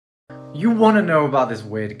You want to know about this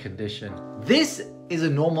weird condition. This is a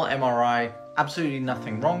normal MRI, absolutely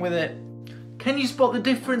nothing wrong with it. Can you spot the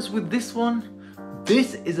difference with this one?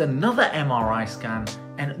 This is another MRI scan,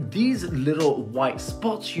 and these little white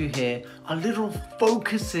spots you hear are little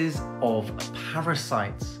focuses of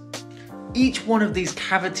parasites. Each one of these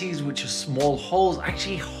cavities, which are small holes,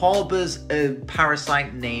 actually harbors a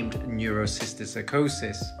parasite named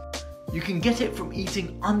Neurocysticercosis. You can get it from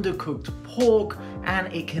eating undercooked pork,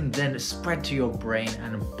 and it can then spread to your brain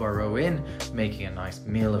and burrow in, making a nice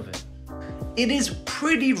meal of it. It is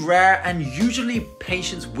pretty rare, and usually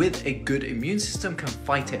patients with a good immune system can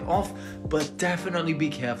fight it off, but definitely be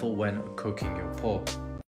careful when cooking your pork.